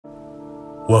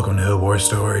Welcome to Hood War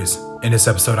Stories. In this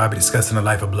episode, I'll be discussing the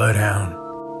life of Bloodhound.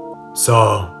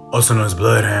 Saul, also known as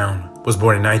Bloodhound, was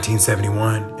born in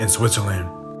 1971 in Switzerland.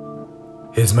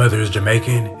 His mother is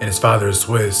Jamaican and his father is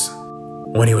Swiss.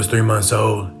 When he was 3 months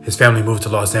old, his family moved to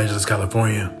Los Angeles,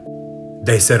 California.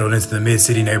 They settled into the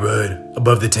mid-city neighborhood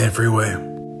above the 10 freeway.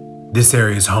 This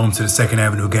area is home to the 2nd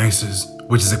Avenue Gangsters,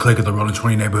 which is a clique of the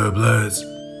Rollin neighborhood Bloods.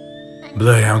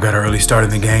 Bloodhound got an early start in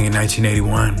the gang in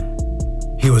 1981.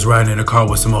 He was riding in a car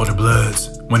with some older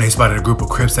Bloods when they spotted a group of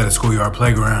Crips at a schoolyard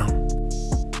playground.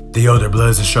 The older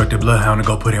Bloods instructed Bloodhound to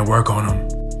go put in work on them.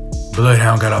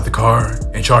 Bloodhound got out the car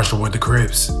and charged toward the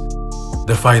Crips.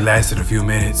 The fight lasted a few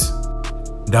minutes.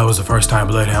 That was the first time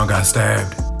Bloodhound got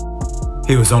stabbed.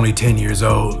 He was only 10 years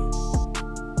old.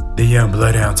 The young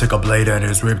Bloodhound took a blade under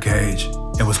his ribcage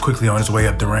and was quickly on his way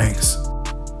up the ranks.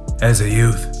 As a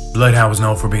youth, Bloodhound was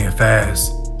known for being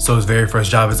fast, so his very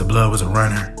first job as a Blood was a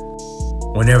runner.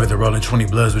 Whenever the Rollin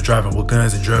Bloods were driving with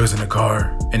guns and drugs in the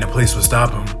car and the police would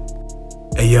stop him,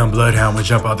 a young Bloodhound would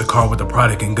jump out the car with the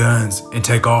product and guns and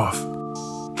take off.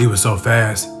 He was so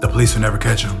fast, the police would never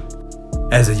catch him.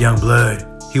 As a young Blood,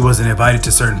 he wasn't invited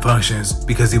to certain functions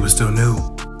because he was still new.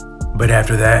 But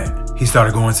after that, he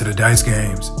started going to the dice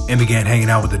games and began hanging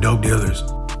out with the dope dealers.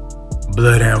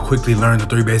 Bloodhound quickly learned the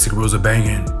 3 basic rules of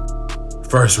banging.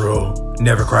 First rule,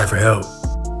 never cry for help.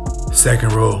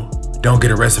 Second rule, don't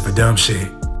get arrested for dumb shit.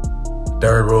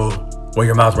 Third rule, when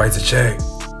your mouth writes a check,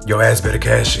 your ass better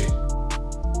cash it.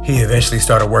 He eventually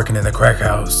started working in the crack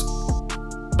house.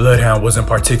 Bloodhound wasn't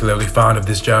particularly fond of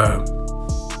this job.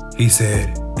 He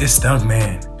said, "It stunk,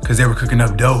 man, cause they were cooking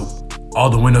up dope.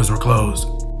 All the windows were closed.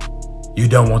 You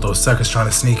don't want those suckers trying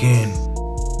to sneak in.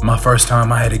 My first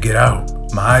time I had to get out.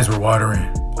 My eyes were watering.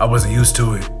 I wasn't used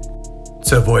to it."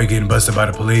 To avoid getting busted by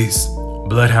the police,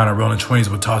 Bloodhound and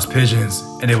Rollin would toss pigeons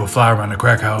and they would fly around the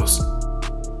crack house.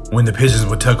 When the pigeons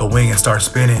would tuck a wing and start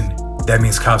spinning, that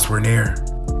means cops were near.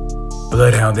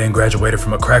 Bloodhound then graduated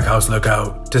from a crack house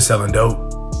lookout to selling dope.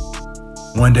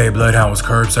 One day, Bloodhound was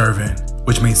curb serving,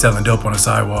 which means selling dope on the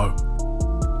sidewalk.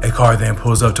 A car then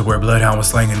pulls up to where Bloodhound was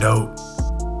slinging dope.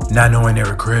 Not knowing they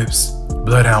were Crips,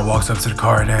 Bloodhound walks up to the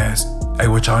car and asks, "Hey,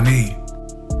 what y'all need?"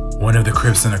 One of the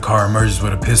Crips in the car emerges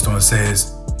with a pistol and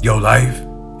says, "Yo, life,"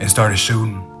 and started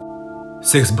shooting.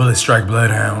 6 bullets strike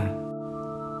Bloodhound.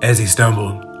 As he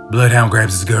stumbled, Bloodhound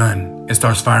grabs his gun and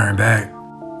starts firing back.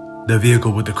 The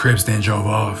vehicle with the Crips then drove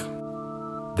off.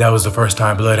 That was the first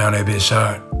time Bloodhound had been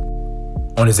shot.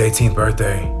 On his 18th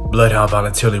birthday, Bloodhound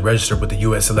voluntarily registered with the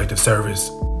U.S. Selective Service.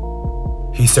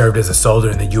 He served as a soldier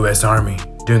in the U.S. Army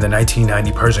during the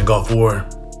 1990 Persian Gulf War.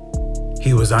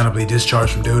 He was honorably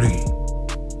discharged from duty.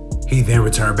 He then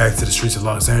returned back to the streets of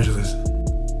Los Angeles.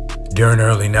 During the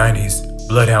early 90s,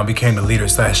 Bloodhound became the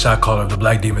leader/shot caller of the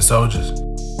Black Demon Soldiers,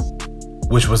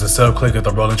 which was a sub-clique of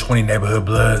the Rollin neighborhood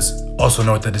Bloods, also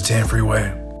north of the 10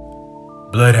 freeway.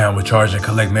 Bloodhound would charge and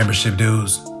collect membership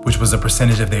dues, which was a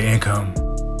percentage of their income.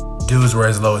 Dues were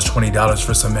as low as $20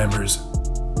 for some members.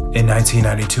 In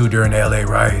 1992, during the LA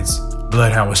riots,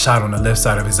 Bloodhound was shot on the left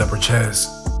side of his upper chest.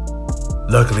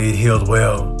 Luckily, it healed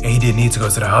well, and he didn't need to go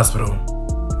to the hospital.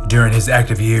 During his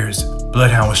active years,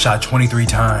 Bloodhound was shot 23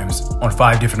 times on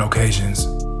 5 different occasions,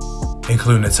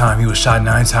 including the time he was shot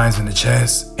 9 times in the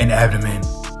chest and abdomen.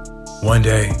 One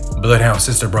day, Bloodhound's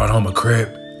sister brought home a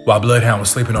Crip while Bloodhound was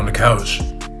sleeping on the couch.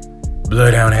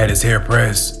 Bloodhound had his hair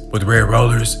pressed with red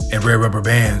rollers and red rubber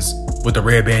bands with a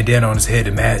red bandana on his head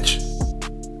to match.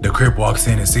 The Crip walks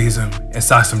in and sees him and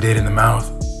socks him dead in the mouth.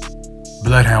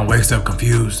 Bloodhound wakes up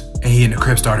confused and he and the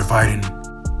Crip started fighting.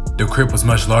 The Crip was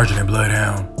much larger than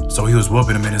Bloodhound, so he was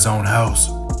whooping him in his own house.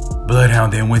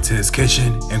 Bloodhound then went to his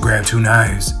kitchen and grabbed 2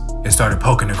 knives and started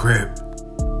poking the Crip.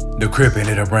 The Crip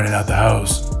ended up running out the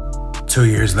house. 2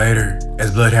 years later,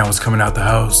 as Bloodhound was coming out the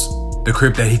house, the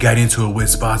Crip that he got into it with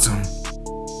spots him.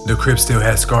 The Crip still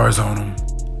had scars on him.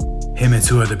 Him and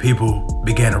 2 other people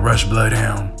began to rush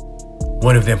Bloodhound.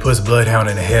 One of them puts Bloodhound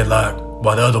in a headlock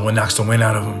while the other one knocks the wind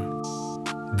out of him.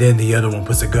 Then the other one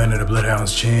puts a gun to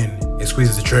Bloodhound's chin and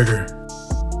squeezes the trigger.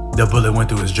 The bullet went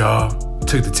through his jaw,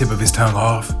 took the tip of his tongue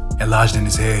off, and lodged in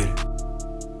his head.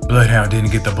 Bloodhound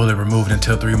didn't get the bullet removed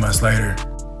until 3 months later.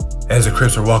 As the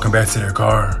Crips were walking back to their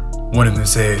car, one of them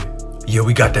said, "Yeah,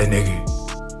 we got that nigga."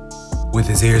 With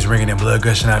his ears ringing and blood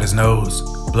gushing out his nose,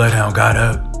 Bloodhound got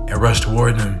up and rushed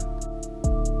toward them,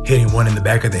 hitting one in the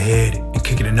back of the head and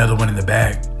kicking another one in the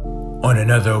back. On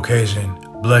another occasion,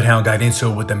 Bloodhound got into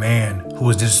it with a man who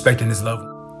was disrespecting his lover.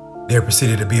 There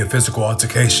proceeded to be a physical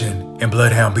altercation and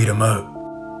Bloodhound beat him up.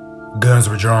 Guns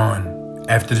were drawn.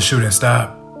 After the shooting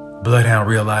stopped, Bloodhound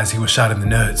realized he was shot in the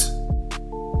nuts.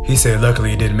 He said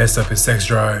luckily it didn't mess up his sex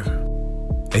drive.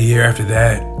 A year after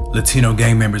that, Latino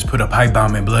gang members put a pipe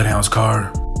bomb in Bloodhound's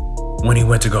car. When he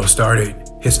went to go start it,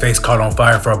 his face caught on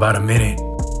fire for about a minute.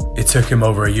 It took him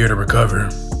over a year to recover.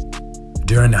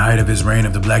 During the height of his reign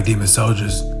of the Black Demon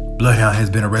Soldiers, Bloodhound has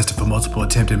been arrested for multiple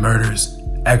attempted murders,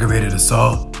 aggravated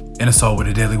assault, and assault with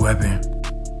a deadly weapon.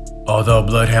 Although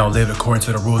Bloodhound lived according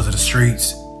to the rules of the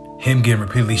streets, him getting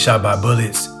repeatedly shot by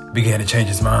bullets began to change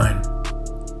his mind.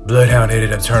 Bloodhound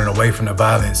ended up turning away from the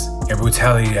violence and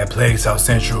brutality that plagued South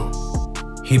Central.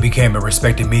 He became a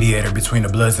respected mediator between the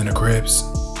Bloods and the Crips.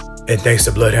 And thanks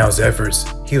to Bloodhound's efforts,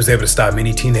 he was able to stop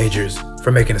many teenagers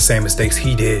from making the same mistakes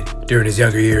he did during his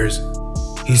younger years.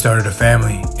 He started a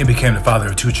family and became the father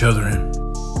of 2 children.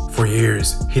 For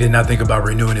years, he did not think about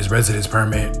renewing his residence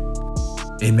permit.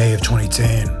 In May of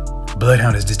 2010,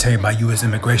 Bloodhound is detained by U.S.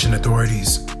 immigration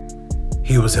authorities.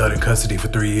 He was held in custody for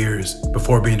 3 years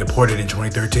before being deported in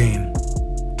 2013.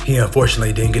 He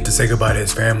unfortunately didn't get to say goodbye to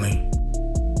his family.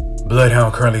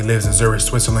 Bloodhound currently lives in Zurich,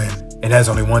 Switzerland, and has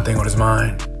only one thing on his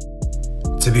mind: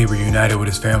 to be reunited with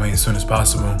his family as soon as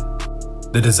possible.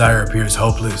 The desire appears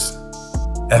hopeless.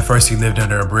 At first, he lived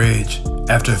under a bridge.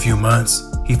 After a few months,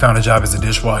 he found a job as a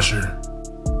dishwasher.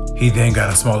 He then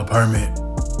got a small apartment.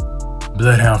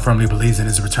 Bloodhound firmly believes in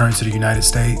his return to the United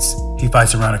States. He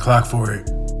fights around the clock for it.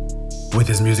 With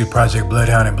his music project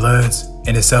Bloodhound and Bloods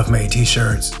and his self-made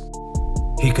t-shirts,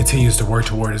 he continues to work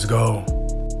toward his goal.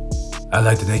 I'd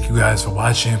like to thank you guys for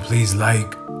watching. Please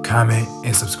like, comment,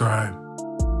 and subscribe.